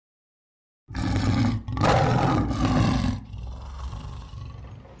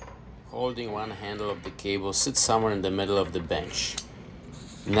holding one handle of the cable, sit somewhere in the middle of the bench.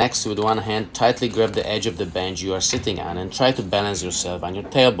 Next, with one hand, tightly grab the edge of the bench you are sitting on and try to balance yourself on your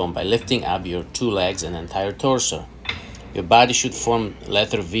tailbone by lifting up your two legs and entire torso. Your body should form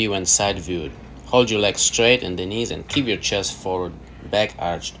letter V when side viewed. Hold your legs straight in the knees and keep your chest forward, back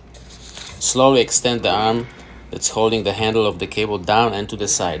arched. Slowly extend the arm that's holding the handle of the cable down and to the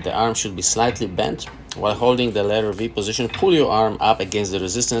side. The arm should be slightly bent. While holding the letter V position, pull your arm up against the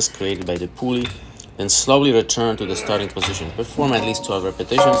resistance created by the pulley. Then slowly return to the starting position. Perform at least 12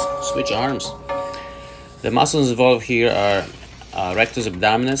 repetitions. Switch arms. The muscles involved here are rectus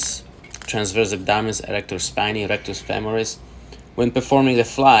abdominis, transverse abdominis, erector spinae, rectus femoris. When performing the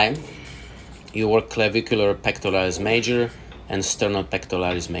fly, you work clavicular pectoralis major and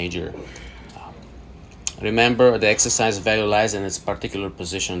sternopectoralis major. Remember, the exercise value lies in its particular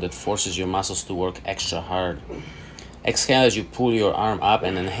position that forces your muscles to work extra hard. Exhale as you pull your arm up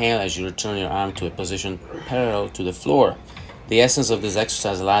and inhale as you return your arm to a position parallel to the floor. The essence of this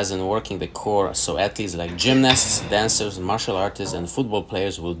exercise lies in working the core, so athletes like gymnasts, dancers, martial artists, and football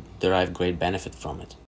players will derive great benefit from it.